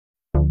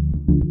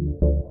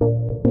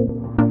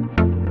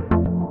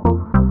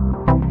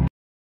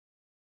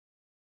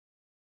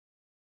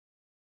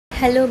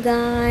Hello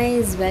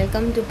guys,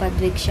 welcome to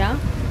Padviksha.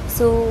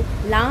 So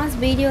last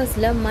videos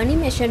la money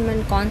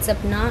measurement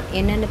concept na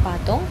enna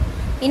paathom.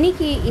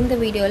 Iniki in the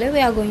video la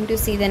we are going to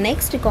see the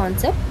next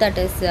concept, that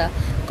is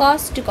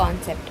cost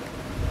concept.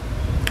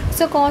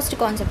 So cost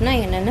concept na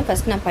enna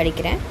first na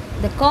padikiren.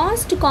 The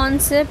cost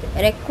concept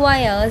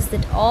requires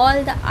that all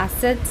the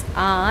assets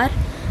are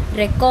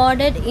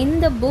recorded in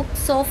the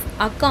books of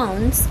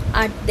accounts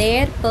at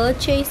their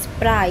purchase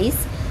price,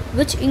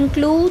 which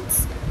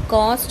includes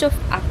cost of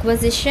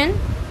acquisition,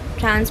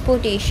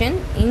 transportation,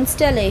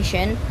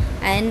 installation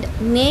and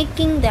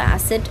making the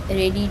asset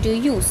ready to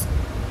use.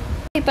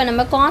 இப்போ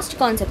நம்ம cost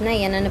கான்செப்ட்னா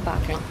என்னன்னு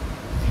பார்க்கலாம்.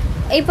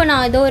 இப்போ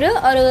நான் இது ஒரு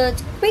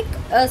quick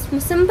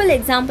simple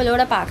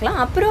எக்ஸாம்பிளோட பார்க்கலாம்.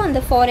 அப்புறம்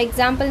அந்த ஃபார்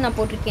எக்ஸாம்பிள் நான்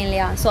போட்டிருக்கேன்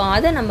இல்லையா, ஸோ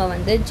அதை நம்ம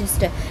வந்து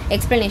ஜஸ்ட்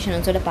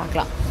எக்ஸ்ப்ளனேஷன்ஸோட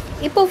பார்க்கலாம்.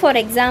 இப்போ ஃபார்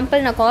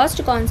எக்ஸாம்பிள் நான்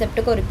காஸ்ட்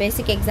கான்செப்ட்டுக்கு ஒரு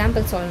பேசிக்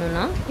எக்ஸாம்பிள்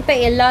சொல்லணும்னா, இப்போ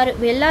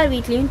எல்லார்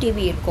வீட்லேயும்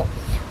டிவி இருக்கும்.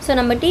 ஸோ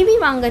நம்ம டிவி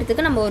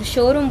வாங்குறதுக்கு நம்ம ஒரு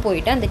ஷோரூம்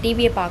போயிட்டு அந்த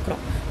டிவியை பார்க்குறோம்.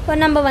 இப்போ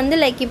நம்ம வந்து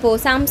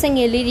இப்போது சாம்சங்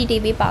எல்இடி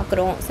டிவி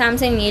பார்க்குறோம்.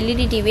 சாம்சங்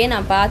எல்இடி டிவியை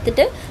நான்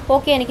பார்த்துட்டு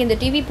ஓகே எனக்கு இந்த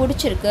டிவி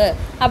பிடிச்சிருக்கு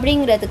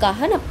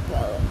அப்படிங்கிறதுக்காக நான்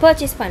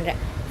பர்ச்சேஸ்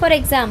பண்ணுறேன். ஃபார்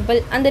எக்ஸாம்பிள்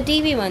அந்த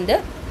டிவி வந்து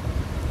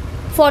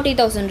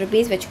 40,000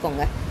 rupees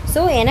வச்சுக்கோங்க.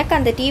 ஸோ எனக்கு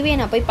அந்த டிவியை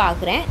நான் போய்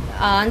பார்க்குறேன்.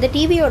 அந்த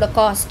டிவியோட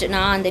காஸ்ட்,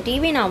 நான் அந்த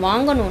டிவி நான்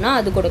வாங்கணுன்னா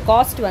அதுக்கோட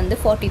காஸ்ட் வந்து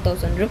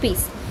 40,000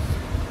 rupees.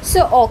 ஸோ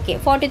ஓகே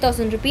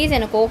 40,000 rupees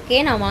எனக்கு ஓகே,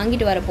 நான்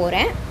வாங்கிட்டு வர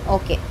போகிறேன்.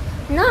 ஓகே,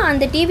 நான்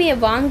அந்த டிவியை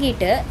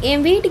வாங்கிட்டு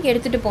என் வீட்டுக்கு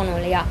எடுத்துகிட்டு போகணும்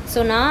இல்லையா. ஸோ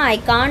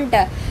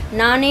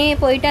நானே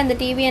போயிட்டு அந்த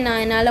டிவியை நான்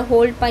என்னால்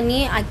ஹோல்ட் பண்ணி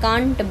I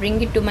can't bring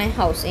it to my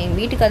house. என்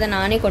வீட்டுக்கு அதை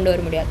நானே கொண்டு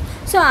வர முடியாது.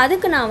 ஸோ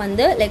அதுக்கு நான்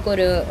வந்து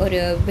ஒரு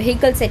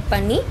வெஹிக்கிள் செட்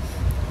பண்ணி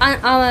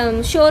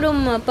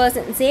ஷோரூம்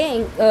பர்சன்ஸே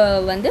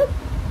வந்து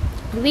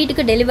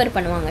வீட்டுக்கு டெலிவர்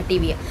பண்ணுவாங்க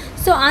டிவியை.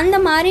 ஸோ அந்த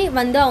மாதிரி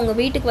வந்து அவங்க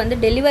வீட்டுக்கு வந்து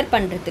டெலிவர்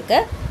பண்ணுறதுக்கு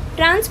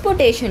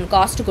டிரான்ஸ்போர்ட்டேஷன்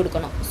காஸ்ட்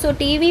கொடுக்கணும். ஸோ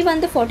டிவி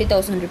வந்து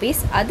 40,000 rupees,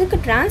 அதுக்கு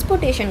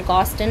டிரான்ஸ்போர்ட்டேஷன்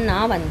காஸ்ட்டுன்னு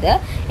நான் வந்து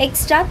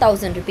எக்ஸ்ட்ரா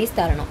 1,000 rupees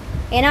தரணும்.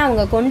 ஏன்னா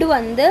அவங்க கொண்டு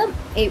வந்து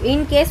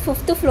இன்கேஸ்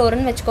 5th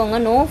floorன்னு வச்சுக்கோங்க,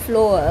 நோ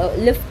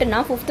லிஃப்ட்னா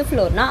 5th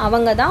floorனா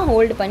அவங்க தான்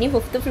ஹோல்டு பண்ணி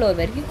 5th floor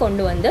வரைக்கும்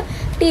கொண்டு வந்து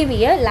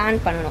டிவியை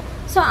லேண்ட் பண்ணணும்.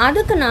 ஸோ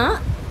அதுக்கு நான்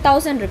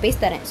 1,000 rupees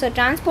தரேன். So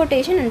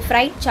transportation and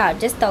freight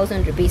charges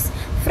 1,000 rupees.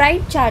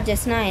 Fried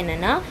சார்ஜஸ்னால்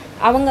என்னென்னா,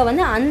 அவங்க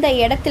வந்து அந்த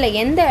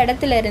எந்த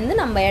இடத்துல இருந்து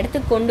நம்ம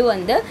இடத்துக்கு கொண்டு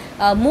வந்து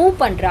மூவ்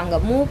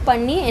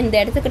பண்ணி இந்த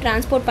இடத்துக்கு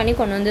டிரான்ஸ்போர்ட் பண்ணி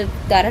கொண்டு வந்து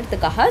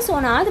தரத்துக்காக. ஸோ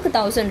நான் அதுக்கு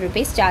 1,000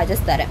 rupees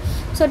சார்ஜஸ் தரேன்.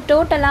 ஸோ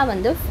டோட்டலாக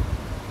வந்து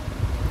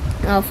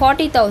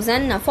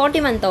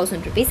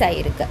 41,000 rupees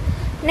ஆகிருக்கு.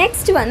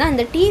 நெக்ஸ்ட் வந்து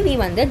அந்த டிவி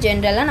வந்து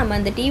ஜென்ரலாக நம்ம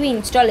அந்த டிவி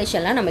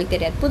இன்ஸ்டாலேஷன்லாம் நம்மளுக்கு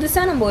தெரியாது.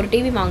 புதுசாக நம்ம ஒரு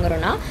டிவி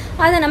வாங்குகிறோன்னா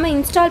அதை நம்ம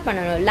இன்ஸ்டால்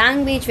பண்ணணும்,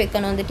 லாங்குவேஜ்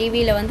வைக்கணும். அந்த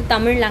டிவியில் வந்து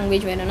தமிழ்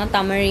லாங்குவேஜ் வேணும்னா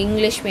தமிழ்,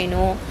 இங்கிலீஷ்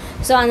வேணும்.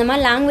 ஸோ அந்த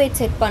மாதிரி லாங்குவேஜ்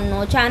செட்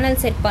பண்ணணும், சேனல்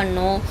செட்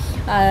பண்ணணும்.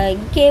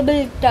 கேபிள்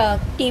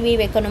டிவி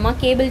வைக்கணுமா,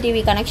 கேபிள்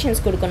டிவி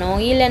கனெக்ஷன்ஸ் கொடுக்கணும்.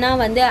 இல்லைனா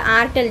வந்து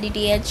ஏர்டெல்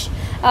டிடிஹெச்,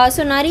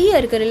 ஸோ நிறைய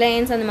இருக்குது,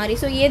 ரிலையன்ஸ் அந்த மாதிரி.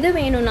 ஸோ எது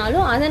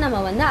வேணும்னாலும் அதை நம்ம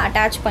வந்து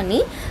அட்டாச் பண்ணி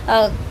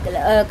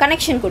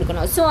கனெக்ஷன்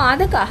கொடுக்கணும். ஸோ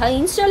அதுக்காக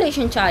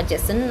இன்ஸ்டாலேஷன்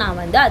சார்ஜஸ்ன்னு நான்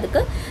வந்து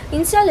அதுக்கு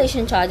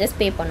இன்ஸ்டாலேஷன் சார்ஜஸ்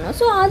பே பண்ணணும்.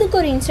 ஸோ அதுக்கு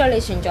ஒரு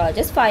இன்ஸ்டாலேஷன்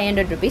சார்ஜஸ்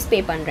 500 rupees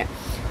பே பண்ணுறேன்.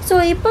 ஸோ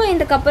இப்போ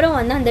இதுக்கப்புறம்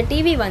வந்து அந்த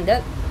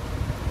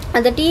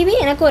டிவி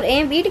எனக்கு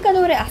என் வீட்டுக்கு அது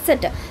ஒரு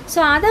அசெட். ஸோ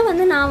அதை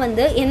வந்து நான்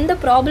வந்து எந்த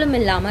ப்ராப்ளம்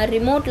இல்லாமல்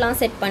ரிமோட்லாம்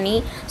செட் பண்ணி,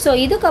 ஸோ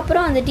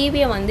இதுக்கப்புறம் அந்த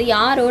டிவியை வந்து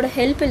யாரோட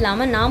ஹெல்ப்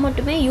இல்லாமல் நான்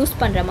மட்டுமே யூஸ்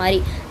பண்ணுற மாதிரி,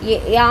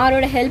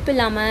 யாரோட ஹெல்ப்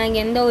இல்லாமல்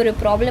எந்த ஒரு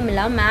ப்ராப்ளம்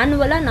இல்லாமல்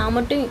மேனுவலாக நான்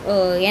மட்டும்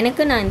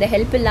நான் இந்த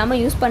ஹெல்ப் இல்லாமல்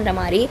யூஸ் பண்ணுற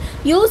மாதிரி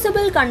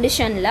யூஸபிள்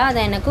கண்டிஷனில்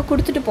அதை எனக்கு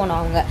கொடுத்துட்டு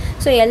போனவங்க.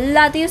 ஸோ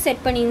எல்லாத்தையும்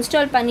செட் பண்ணி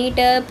இன்ஸ்டால்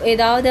பண்ணிவிட்டு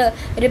ஏதாவது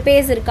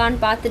ரிப்பேர்ஸ் இருக்கான்னு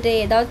பார்த்துட்டு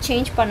ஏதாவது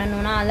சேஞ்ச்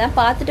பண்ணணுன்னா அதெல்லாம்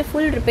பார்த்துட்டு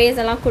ஃபுல்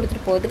ரிப்பேர்ஸ் எல்லாம்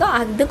கொடுத்துட்டு போகிறதுக்கு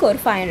அதுக்கு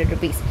ஒரு 500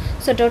 rupees.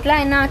 ஸோ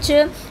டோட்டலாக என்ன ஆச்சு,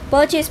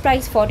 பர்ச்சேஸ்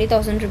ப்ரைஸ்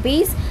 40,000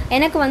 rupees.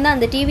 எனக்கு வந்து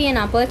அந்த டிவியை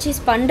நான் பர்ச்சேஸ்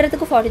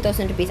பண்ணுறதுக்கு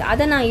 40,000 rupees.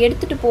 அதை நான்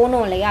எடுத்துகிட்டு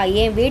போகணும் இல்லையா,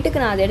 என்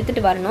வீட்டுக்கு நான் அதை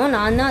எடுத்துகிட்டு வரணும்.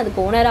 நான் தான் அதுக்கு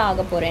ஓனராக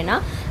ஆக போகிறேன்னா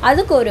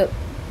அதுக்கு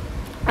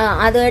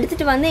அதை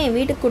எடுத்துகிட்டு வந்து என்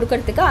வீட்டுக்கு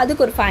கொடுக்கறதுக்கு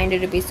அதுக்கு ஒரு 500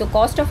 rupees. So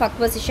cost of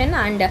acquisition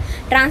and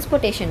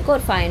டிரான்ஸ்போர்ட்டேஷனுக்கு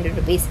ஒரு 500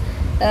 rupees.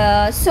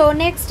 ஸோ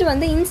நெக்ஸ்ட்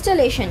வந்து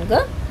இன்ஸ்டாலேஷனுக்கு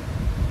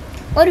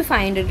ஒரு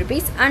 500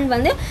 rupees. அண்ட்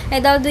வந்து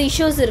ஏதாவது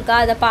இஷ்யூஸ் இருக்கா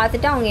அதை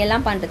பார்த்துட்டு அவங்க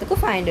எல்லாம் பண்ணுறதுக்கு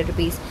 500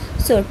 rupees.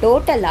 ஸோ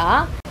டோட்டலாக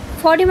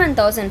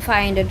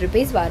 41,500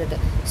 rupees வருது.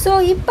 ஸோ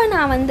இப்போ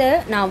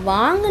நான்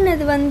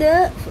வாங்கினது வந்து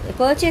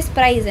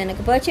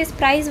எனக்கு பர்ச்சேஸ்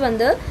ப்ரைஸ்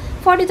வந்து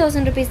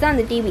 40,000 rupees தான்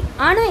அந்த டிவி.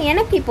 ஆனால்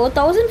எனக்கு இப்போது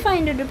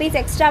 1,500 rupees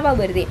எக்ஸ்ட்ராவாக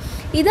வருது.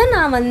 இதை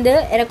நான் வந்து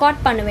ரெக்கார்ட்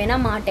பண்ணுவேனா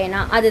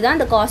மாட்டேனா, அதுதான்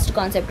இந்த காஸ்ட்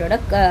கான்செப்டோட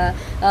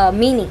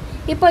மீனிங்.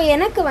 இப்போ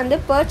எனக்கு வந்து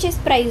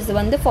பர்ச்சேஸ் ப்ரைஸ்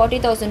வந்து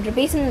 40,000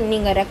 rupees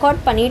நீங்கள்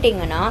ரெக்கார்ட்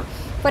பண்ணிட்டீங்கன்னா,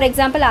 ஃபார்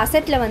எக்ஸாம்பிள்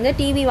அசெட்டில் வந்து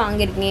டிவி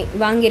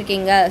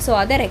வாங்கியிருக்கீங்க, ஸோ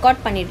அதை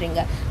ரெக்கார்ட்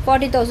பண்ணிடுறீங்க.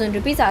 40,000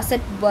 rupees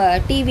அசெட்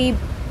டிவி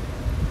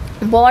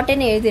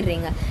பாட்டுன்னு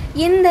எழுதிடுறீங்க.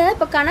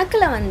 இப்போ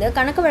கணக்கில் வந்து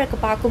கணக்கு வழக்கு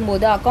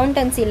பார்க்கும்போது,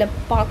 அக்கௌண்டன்சியில்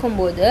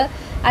பார்க்கும்போது,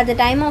 at the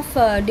time of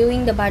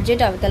doing the budget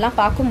அதெல்லாம்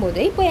பார்க்கும்போது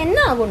இப்போ என்ன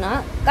ஆகும்னா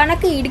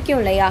கணக்கு இடிக்கும்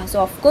இல்லையா. ஸோ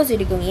அஃப்கோர்ஸ்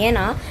இடிக்கும்.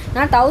 ஏன்னா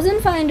நான்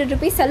 1,500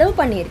 rupees செலவு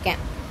பண்ணியிருக்கேன்.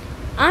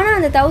 ஆனால்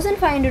அந்த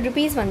 1,500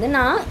 rupees வந்து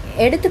நான்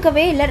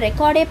எடுத்துக்கவே இல்லை,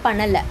 ரெக்கார்டே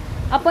பண்ணலை.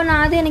 அப்போ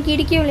நான் அது எனக்கு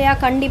இடிக்கும் இல்லையா,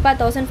 கண்டிப்பாக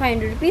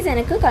 1500 ருபீஸ்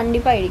எனக்கு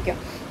கண்டிப்பாக இடிக்கும்.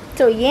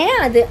 ஸோ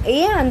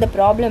ஏன் அந்த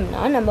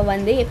ப்ராப்ளம்னா, நம்ம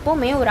வந்து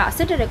எப்போவுமே ஒரு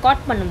அசட்டை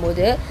ரெக்கார்ட்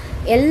பண்ணும்போது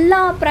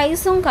எல்லா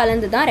ப்ரைஸும்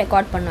கலந்து தான்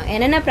ரெக்கார்ட் பண்ணோம்.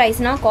 என்னென்ன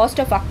ப்ரைஸ்னால்,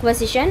 காஸ்ட் ஆஃப்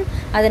அக்வசிஷன்,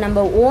 அதை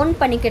நம்ம ஓன்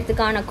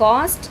பண்ணிக்கிறதுக்கான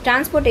காஸ்ட்,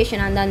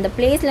 டிரான்ஸ்போர்ட்டேஷன் அந்த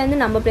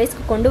பிளேஸ்லேருந்து நம்ம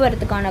பிளேஸ்க்கு கொண்டு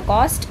வரதுக்கான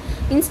காஸ்ட்,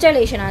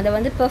 இன்ஸ்டாலேஷன் அதை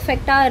வந்து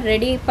பர்ஃபெக்டாக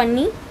ரெடி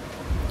பண்ணி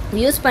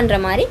யூஸ் பண்ணுற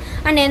மாதிரி,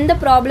 அண்ட் எந்த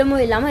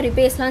ப்ராப்ளமும் இல்லாமல்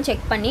ரிப்பேர்ஸ்லாம்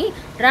செக் பண்ணி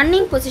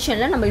ரன்னிங்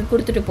பொசிஷனில் நம்மளுக்கு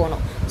கொடுத்துட்டு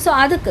போகணும்.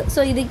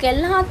 ஸோ இதுக்கு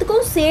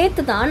எல்லாத்துக்கும்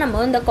சேர்த்து தான்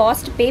நம்ம இந்த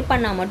காஸ்ட் பே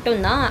பண்ணால்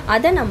மட்டும்தான்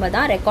அதை நம்ம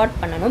தான் ரெக்கார்ட்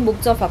பண்ணணும்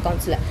books of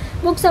அக்கௌண்ட்ஸில்.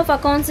 Books of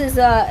accounts is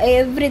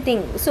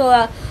everything. So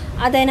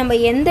அதை நம்ம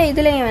எந்த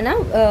இதுலேயும்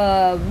வேணால்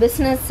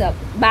பிஸ்னஸ்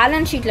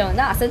பேலன்ஸ் ஷீட்டில்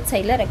வந்து அசட்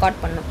சைடில் ரெக்கார்ட்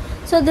பண்ணணும்.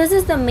 So this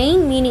is the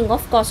main meaning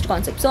of cost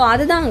concept. So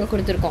அதுதான் அங்கே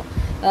கொடுத்துருக்கோம்.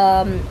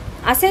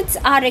 Assets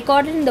are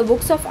recorded in the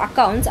books of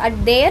accounts at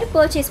their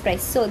purchase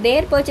price. So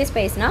their purchase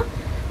price na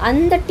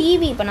அந்த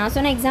TV, இப்போ நான்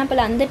சொன்ன எக்ஸாம்பிள்,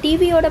 அந்த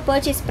டிவியோட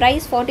பர்ச்சேஸ்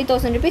ப்ரைஸ்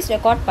 40,000 ருபீஸ்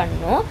ரெக்கார்ட்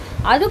பண்ணணும்.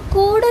 அது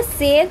கூட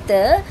சேர்த்து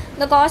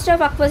இந்த cost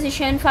of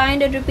acquisition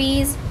 500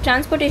 rupees,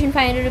 transportation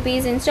 500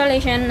 rupees,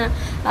 installation,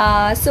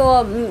 so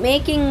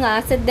making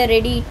asset the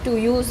ready to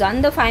use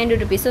அந்த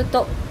 500 ருபீஸ்.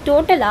 ஸோ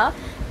டோட்டலாக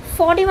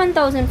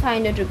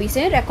 41,500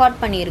 ருபீஸு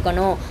ரெக்கார்ட்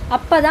பண்ணியிருக்கணும்.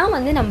 அப்போ தான்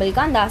வந்து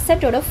நம்மளுக்கு அந்த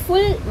அசட்டோட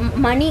ஃபுல்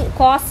மணி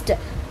காஸ்ட்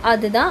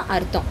அதுதான்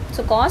அர்த்தம்.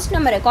 ஸோ காஸ்ட்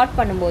நம்ம ரெக்கார்ட்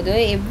பண்ணும்போது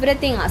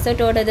எவ்ரிதிங்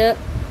அசட்டோடது,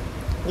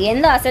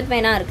 எந்த அசட்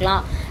வேணால்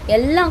இருக்கலாம்,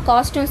 எல்லா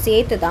காஸ்ட்டும்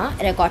சேர்த்து தான்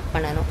ரெக்கார்ட்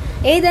பண்ணணும்.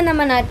 இதை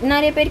நம்ம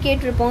நிறைய பேர்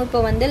கேட்டிருப்போம். இப்போ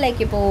வந்து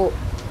இப்போது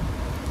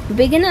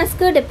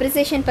பிகினர்ஸ்க்கு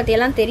டெப்ரிசியேஷன்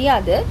பற்றியெல்லாம்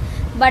தெரியாது.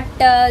 பட்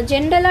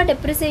ஜென்ரலாக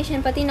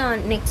டெப்ரிசியேஷன் பற்றி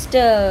நான்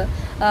நெக்ஸ்ட்டு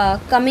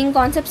கம்மிங்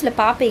கான்செப்ட்ஸில்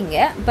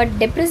பார்ப்பீங்க. பட்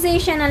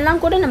டெப்ரிசியேஷன்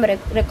எல்லாம் கூட நம்ம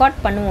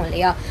ரெக்கார்ட் பண்ணுவோம்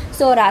இல்லையா.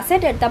 ஸோ ஒரு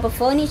அசட் எடுத்தால், இப்போ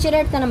ஃபர்னிச்சர்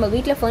எடுத்தால், நம்ம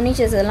வீட்டில்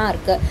ஃபர்னிச்சர்ஸ் எல்லாம்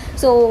இருக்குது.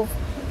 ஸோ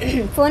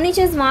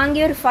ஃபர்னிச்சர்ஸ் வாங்கி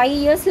ஒரு 5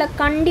 இயர்ஸில்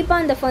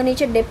கண்டிப்பாக அந்த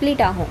ஃபர்னிச்சர்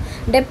டெப்ளீட் ஆகும்.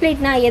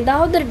 டெப்ளீட்னா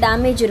ஏதாவது ஒரு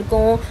டேமேஜ்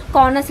இருக்கும்,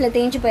 கார்னர்ஸில்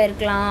தேஞ்சு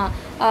போயிருக்கலாம்.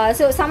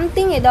 ஸோ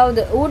சம்திங்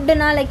ஏதாவது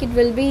வுட்டுனா லைக் இட்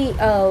வில் பி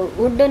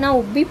வுட்டுனா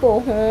உப்பி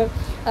போகும்,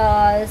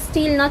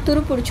 ஸ்டீல்னால்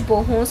துரு பிடிச்சி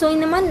போகும். ஸோ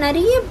இந்த மாதிரி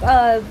நிறைய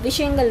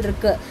விஷயங்கள்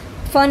இருக்குது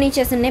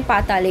ஃபர்னிச்சர்ஸ்ன்னே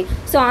பார்த்தாலே.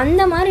 ஸோ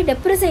அந்த மாதிரி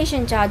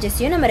டெப்ரிசியேஷன்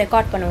சார்ஜஸையும் நம்ம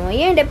ரெக்கார்ட் பண்ணுவோம்.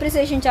 ஏன்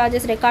டெப்ரிசியேஷன்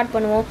சார்ஜஸ் ரெக்கார்ட்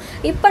பண்ணுவோம்?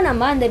 இப்போ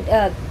நம்ம அந்த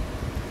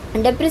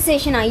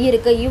டெப்ரிசியேஷன்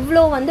ஆகியிருக்கு,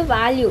 இவ்வளோ வந்து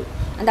வேல்யூ,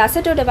 அந்த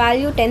அசட்டோட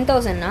வேல்யூ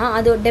 10,000னா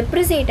அது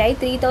டெப்ரிசியேட் ஆகி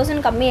 3,000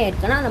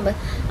 கம்மியாயிருக்குன்னா நம்ம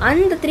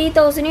அந்த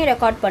 3,000ஐயும்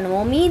ரெக்கார்ட்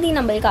பண்ணுவோம். மீதி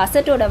நம்மளுக்கு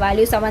அசட்டோட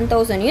வேல்யூ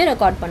 7,000ஐயும்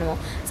ரெக்கார்ட் பண்ணுவோம்.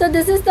 So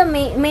this is the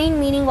main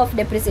meaning of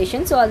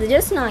depreciation. So அது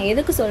ஜஸ்ட் நான்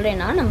எதுக்கு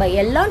சொல்கிறேன்னா, நம்ம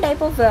எல்லா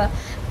type of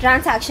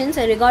transactions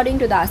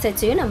regarding to the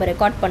அசட்ஸையும் நம்ம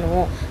ரெக்கார்ட்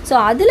பண்ணுவோம். ஸோ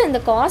அதில்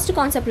இந்த காஸ்ட்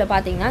கான்செப்டில்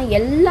பார்த்திங்கன்னா,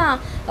 எல்லா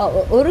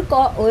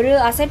ஒரு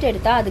அசட்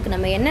எடுத்தால் அதுக்கு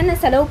நம்ம என்னென்ன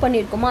செலவு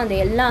பண்ணியிருக்கோமோ அந்த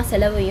எல்லா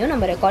செலவையும்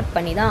நம்ம ரெக்கார்ட்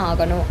பண்ணி தான்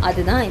ஆகணும்.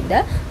 அதுதான்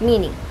இந்த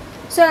மீனிங்.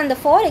 ஸோ அந்த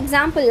ஃபார்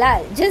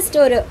எக்ஸாம்பிளில் ஜஸ்ட்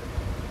ஒரு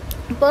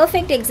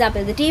பர்ஃபெக்ட்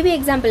எக்ஸாம்பிள், இந்த டிவி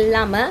எக்ஸாம்பிள்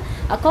இல்லாமல்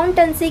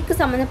அக்கௌண்டன்சிக்கு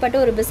சம்மந்தப்பட்ட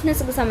ஒரு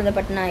பிஸ்னஸுக்கு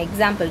சம்மந்தப்பட்ட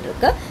எக்ஸாம்பிள்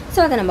இருக்குது. ஸோ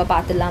அதை நம்ம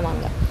பார்த்துடலாம்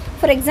வாங்க.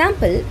 For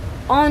example,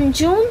 on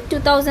June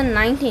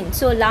 2019,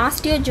 so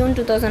last year June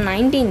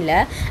 2019,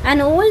 an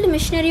old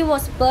machinery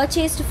was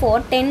purchased for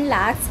 10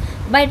 lakhs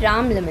by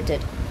RAM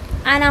Limited.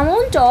 An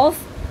amount of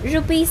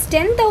rupees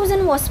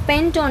 10,000 was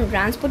spent on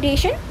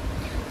transportation.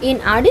 In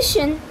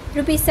addition,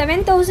 rupees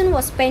 7,000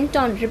 was spent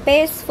on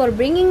repairs for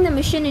bringing the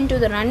machine into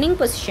the running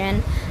position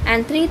and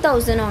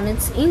 3,000 on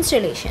its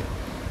installation.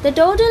 The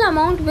total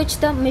amount which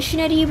the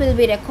machinery will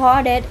be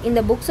recorded in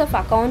the books of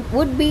account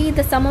would be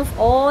the sum of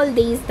all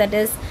these, that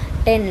is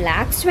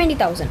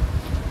 10,20,000.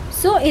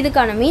 So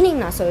இதுக்கான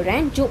meaning நான்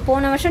சொல்கிறேன்.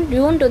 போன வருஷம்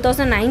June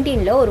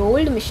 2019 ஒரு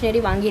old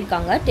machinery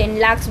வாங்கியிருக்காங்க. 10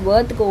 lakhs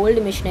worthக்கு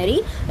old machinery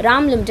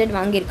Ram limited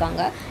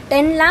வாங்கியிருக்காங்க.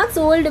 10 lakhs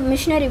old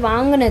machinery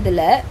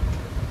வாங்கினதில்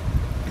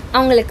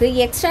அவங்களுக்கு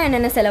extra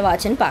என்னென்ன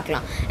செலவாச்சுன்னு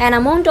பார்க்கலாம். an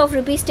amount of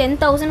rupees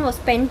 10,000 was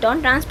spent on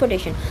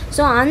transportation.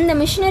 So அந்த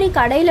மிஷினரி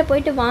கடையில்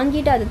போயிட்டு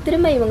வாங்கிட்டு அது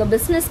திரும்ப இவங்க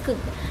பிஸ்னஸ்க்கு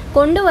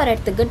கொண்டு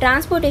வரத்துக்கு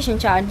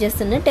டிரான்ஸ்போர்ட்டேஷன்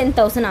சார்ஜஸ்ன்னு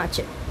 10,000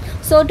 ஆச்சு.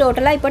 ஸோ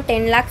டோட்டலாக இப்போ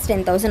 10 lakhs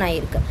 10,000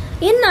 ஆகிருக்கு.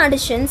 In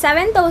addition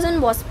 7,000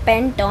 was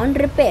spent on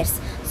repairs.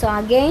 So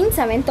again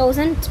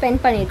 7,000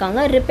 spend பண்ணியிருக்காங்க.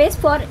 ரிப்பேர்ஸ்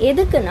ஃபார்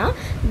எதுக்குன்னா,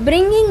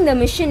 bringing the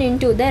machine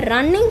in to the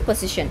running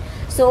position.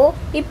 So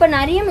இப்போ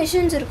நிறைய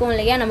மிஷின்ஸ் இருக்கும்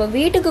இல்லையா, நம்ம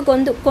வீட்டுக்கு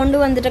கொண்டு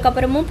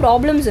வந்துட்டதுக்கப்புறமும்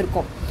ப்ராப்ளம்ஸ்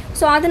இருக்கும்.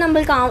 ஸோ அது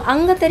நம்மளுக்கு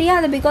அங்கே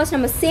தெரியாது. பிகாஸ்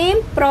நம்ம சேம்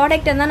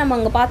ப்ராடக்டை தான் நம்ம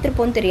அங்கே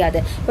பார்த்துருப்போம், தெரியாது.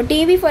 இப்போ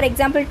டிவி ஃபார்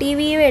எக்ஸாம்பிள்,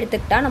 டிவியே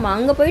எடுத்துக்கிட்டால் நம்ம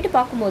அங்கே போயிட்டு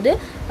பார்க்கும்போது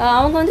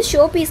அவங்க வந்து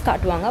ஷோ பீஸ்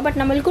காட்டுவாங்க, பட்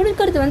நம்மளுக்கு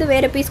கொடுக்கறது வந்து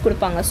வேறு பீஸ்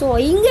கொடுப்பாங்க. ஸோ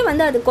இங்கே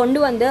வந்து அது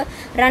கொண்டு வந்து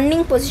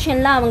ரன்னிங்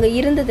பொசிஷனில் அவங்க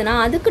இருந்ததுன்னா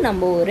அதுக்கு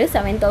நம்ம ஒரு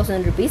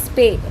 7,000 ருபீஸ்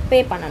பே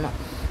பண்ணணும்.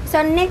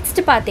 ஸோ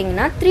நெக்ஸ்ட்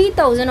பார்த்தீங்கன்னா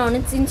 3,000 ஆன்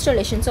இட்ஸ்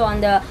இன்ஸ்டாலேஷன். ஸோ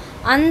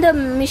அந்த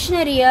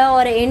மிஷினரியை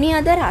ஒரு எனி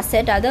அதர்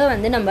அசெட் அதை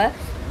வந்து நம்ம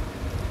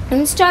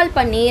இன்ஸ்டால்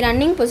பண்ணி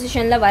ரன்னிங்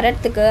பொசிஷனில்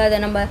வரத்துக்கு, அதை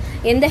நம்ம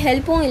எந்த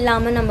ஹெல்ப்பும்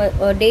இல்லாமல் நம்ம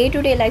டே டு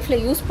டே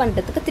லைஃப்பில் யூஸ்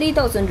பண்ணுறதுக்கு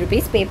 3,000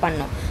 ருபீஸ் பே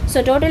பண்ணோம். ஸோ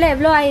டோட்டலாக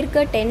எவ்வளோ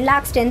ஆயிருக்கு? 10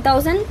 lakhs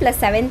 10,000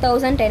 +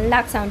 7,000 10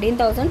 lakhs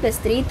 17,000 +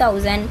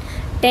 3,000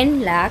 10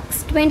 lakhs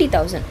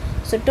 20,000.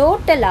 ஸோ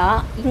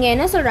டோட்டலாக இங்கே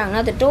என்ன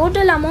சொல்கிறாங்கன்னா the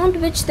total amount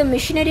which the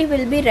machinery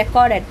will be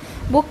recorded.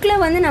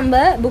 புக்கில் வந்து நம்ம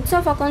books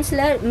of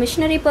அக்கௌண்ட்ஸில்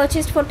machinery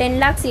purchased for 10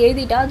 lakhs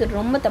எழுதிட்டா அது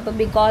ரொம்ப தப்பு.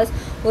 பிகாஸ்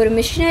ஒரு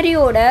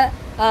மிஷினரியோட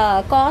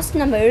காஸ்ட்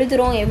நம்ம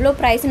எழுதுகிறோம், எவ்வளோ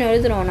ப்ரைஸ்னு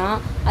எழுதுகிறோன்னா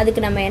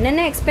அதுக்கு நம்ம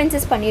என்னென்ன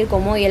எக்ஸ்பென்சஸ்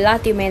பண்ணியிருக்கோமோ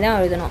எல்லாத்தையுமே தான்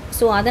எழுதணும்.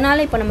 ஸோ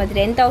அதனால் இப்போ நம்ம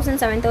 10,000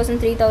 7,000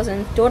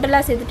 3,000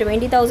 டோட்டலாக சேர்த்து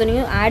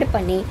 20,000 ஆட்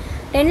பண்ணி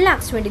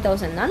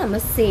 10,20,000 தான் நம்ம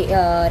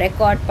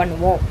ரெக்கார்ட்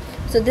பண்ணுவோம்.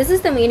 So this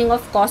is the meaning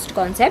of cost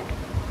concept.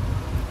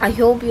 I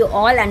hope you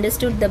all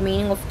understood the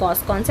meaning of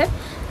cost concept.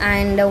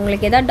 And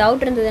உங்களுக்கு எதாவது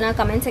டவுட் இருந்ததுன்னா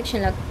கமெண்ட்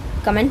செக்ஷனில்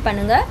கமெண்ட்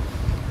பண்ணுங்கள்.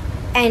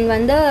 அண்ட்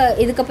வந்து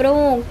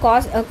இதுக்கப்புறம்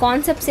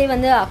கான்செப்ட்ஸே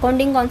வந்து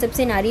அக்கௌண்டிங்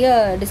கான்செப்ட்ஸே நிறைய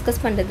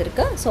டிஸ்கஸ் பண்ணுறது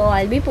இருக்குது. So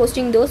I'll be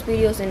posting those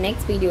videos in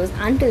next videos.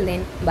 Until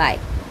then, bye.